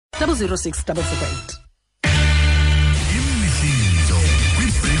00678. Imihlinzo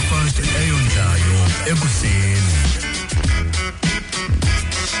kwi-breakfast eyondlayo ekuseni.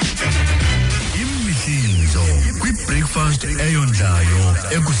 Imihlinzo kwi-breakfast eyondlayo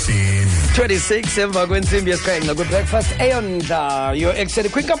ekuseni. 26 emva kwensimbi yesixhenxe kwi-breakfast eyondlayo ekuseni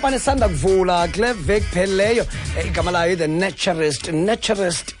kwinkampani esanda kuvula kule veki phelileyo igama layo the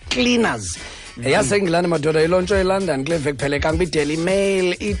naturist cleaners yaseNgilane madoda ilontsho eLondon kule veki phele kanti iDaily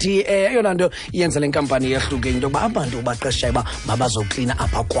Mail ithi eyona nto iyenza le nkampani yehlukene into yokuba abantu ubaqeshayo uba mabazoklina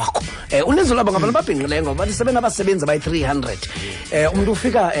apha kwakho. Uninzi lwabo ngabantu babhinqileyo ngoba bathi sebenabasebenzi abayi-300. Umuntu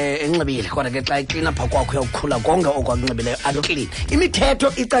ufika enxibile kodwa ke xa eklina apha kwakho uyawukhula konke okwakunxibileyo akuklini.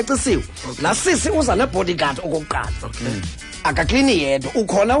 Imithetho icacisiwe. Laa sisi uza nebodyguard okokuqala. Akaklini yedwa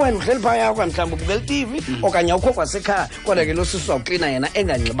ukhona wena uhleli phaya yakho mhlawumbi ubukela i-TV okanye awukho kwasekhaya kodwa ke lo sisi uzawuklina yena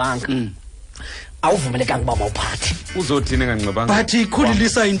enganxibanga. Awuvumelekanga uba mawuphathe. Uzothini enganxibanga? But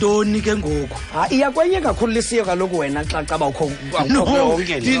ikhulilisa intoni ke ngoku? Iyakwenye kakhululisiyo kaloku wena xa caba ukho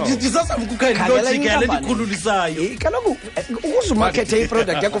yonke. Ndisazama ukukhangela ilojika elikhulisayo. Kaloku ukuze umakhethe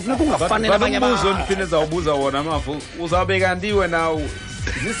iproduct yakho funeka ungafanele abanye abantu. Umbuzo ndiphinde zawubuza wona mafu uzawube kanti wena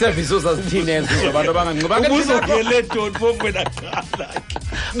iservice uzazithini ezo abantu abanganxibanga. Ubuzo ngele ntoni wena qala.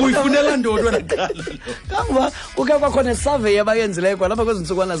 Uyifunela ntoni wena qala? Kangoba kuke kwakhona isurvey abayenzileyo kwalapha kwezi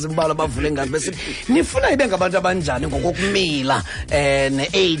nsukwana zimbalwa bavule ngazi besithi nifuna ibe ngabantu abanjani ngokokumila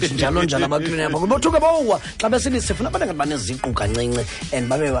ne-age njalo njalo abaklina apha bothuke bowa xa besithi sifuna abantu abaneziqu kancinci and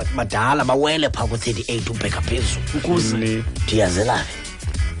babe badala bawele phaa ku-38 ubheka phezulu ukuze ndiyazelayo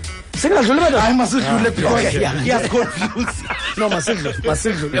singadluli bado hayi masidlule because yaconfuse no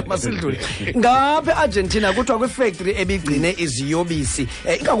masidlule ngapha eArgentina kuthiwa kwifactory ebigcine iziyobisi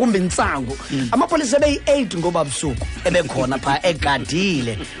ingakumbi intsangu amapolisa beyi-8 ngoba busuku ebekhona phaa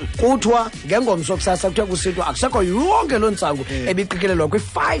egadile kuthiwa ngengomso kusasa kuthiwa kusithiwa akusekho yonke loo ntsangu ebiqikelelwa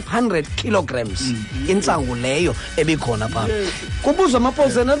kwi-500 kilograms intsangu leyo ebikhona phaa kubuzwa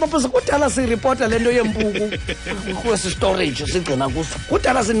amapolisa kudala siripota le nto yempuku kwesi storage sigcina kuso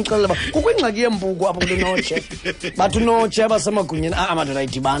kudala sinixelela kukwingxaki yempuku apho kule noche bathi unoche abasemagunyeni amadoda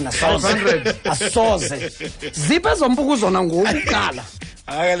ayidibana asoze ziphi ezo mpuku zona ngokuqala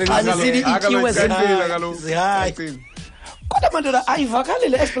kodwa madoda ayivakali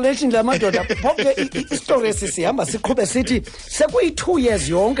le explanation le madoda bonke istory esisihamba siqhube sithi sekuyi-2 years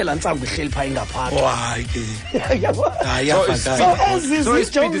yonke laa ntsangu ihleli phaa ingaphathwa. Hayi ke. So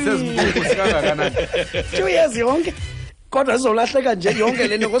isipidi sezimpuku sikangakanani? 2 years yonke kodwa izolahleka nje yonke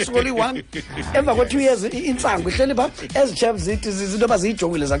lento ngosuku oli-1 emva kwe-2 years intsangu ihleli phaa ezichef zithi zinto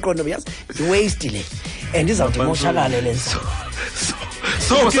baziyijongile zaqonda yazi iwaste le and izawuthi imoshakale le nto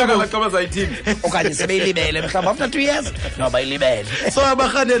So usakala xa bazayithini okanye sebeyilibele mhlawumbi after 2 years noba ilibele so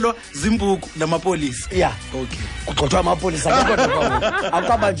abarhanelwa zimpuku namapolisa. Yeah. Okay. Kugxothwa amapolisa kodwa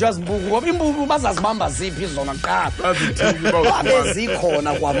akukabanjwa zimpuku ngoba impuku bazazibamba ziphi zona kuqala babe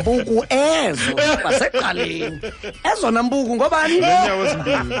zikhona kwampuku ezo baseqaleni ezona mpuku ngobani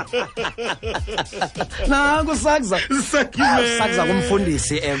nanku sakza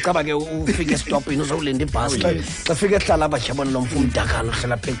kumfundisi ucaba ke ufike estopini uzowulinda ibhasi xa fika ehlala abatyabona lo mfumu dakana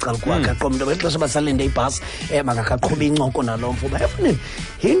uhlala apha ecala kwakhe aqomnto bexesha basalinde ibhasi makakaqhuba incoko nalo mfuba efanele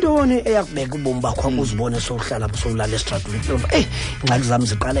yintoni eyakubeka ubomi bakho akuzibone sowuhlala sowulala esitratweni ingxaki zam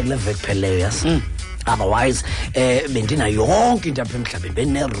ziqale kule veki phelileyo yasi otherwise bendina yonke into apha emhlabeni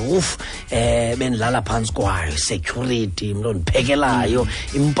benine-roof bendilala phantsi kwayo security mntu ondiphekelayo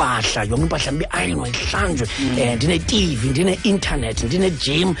impahla yonke impahla mbi-ayinwa ihlanjwe ndine-TV ndine-internet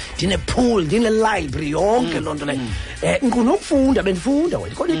ndine-gym ndine-pool ndine-library yonke loo nto leyo nkunokufunda bendifunda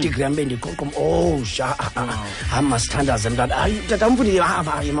wena khona idigri yam bendiqoqom masithandaze mntana hayi tata mfundi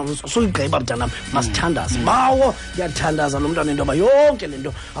suyigqiba mntanam masithandaze bawo ndiyathandaza lo mntwana into yoba yonke le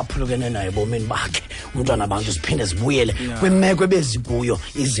nto aphulukene nayo ebomini bakhe umntwana abantu ziphinde zibuyele kwimeko ebezikuyo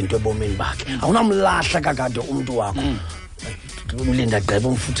izinto ebomini bakhe awunamlahla kakade umntu wakho umlinda gqiba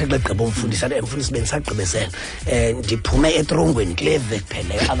umfuthe xa gqiba umfundisa emfundisi bendisagqibezela ndiphume etrongweni kule veki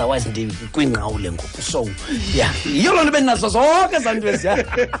pheleyo otherwise ndikwingqawule ngoku so ya yiyo loo nto bendinazo zonke ezaa nto eziya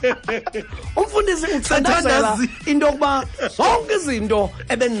umfundisi uthandazela into yokuba zonke izinto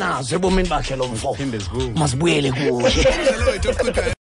ebendinazo ebomini bakhe lo mfo masibuyele kuye.